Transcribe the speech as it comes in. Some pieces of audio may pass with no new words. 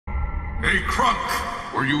Hey,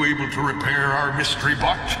 Crunk, were you able to repair our mystery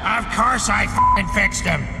bot? Of course I f***ing fixed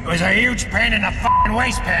him. It was a huge pain in the f***ing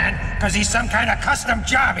waistband, cause he's some kind of custom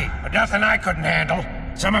jobby, but nothing I couldn't handle.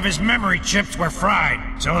 Some of his memory chips were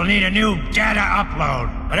fried, so he'll need a new data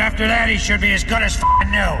upload. But after that, he should be as good as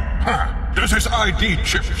f***ing new. Huh. Does his ID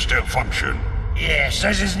chip still function? Yeah,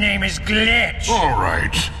 says his name is Glitch. All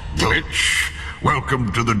right, Glitch.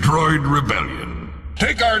 Welcome to the Droid Rebellion.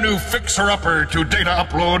 Take our new fixer-upper to data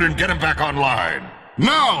upload and get him back online.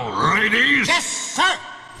 Now, ladies! Yes, sir!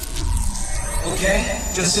 Okay,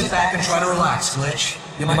 just sit back and try to relax, Glitch.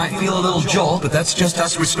 You might feel a little jolt, but that's just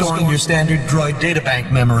us restoring your standard droid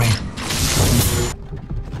databank memory.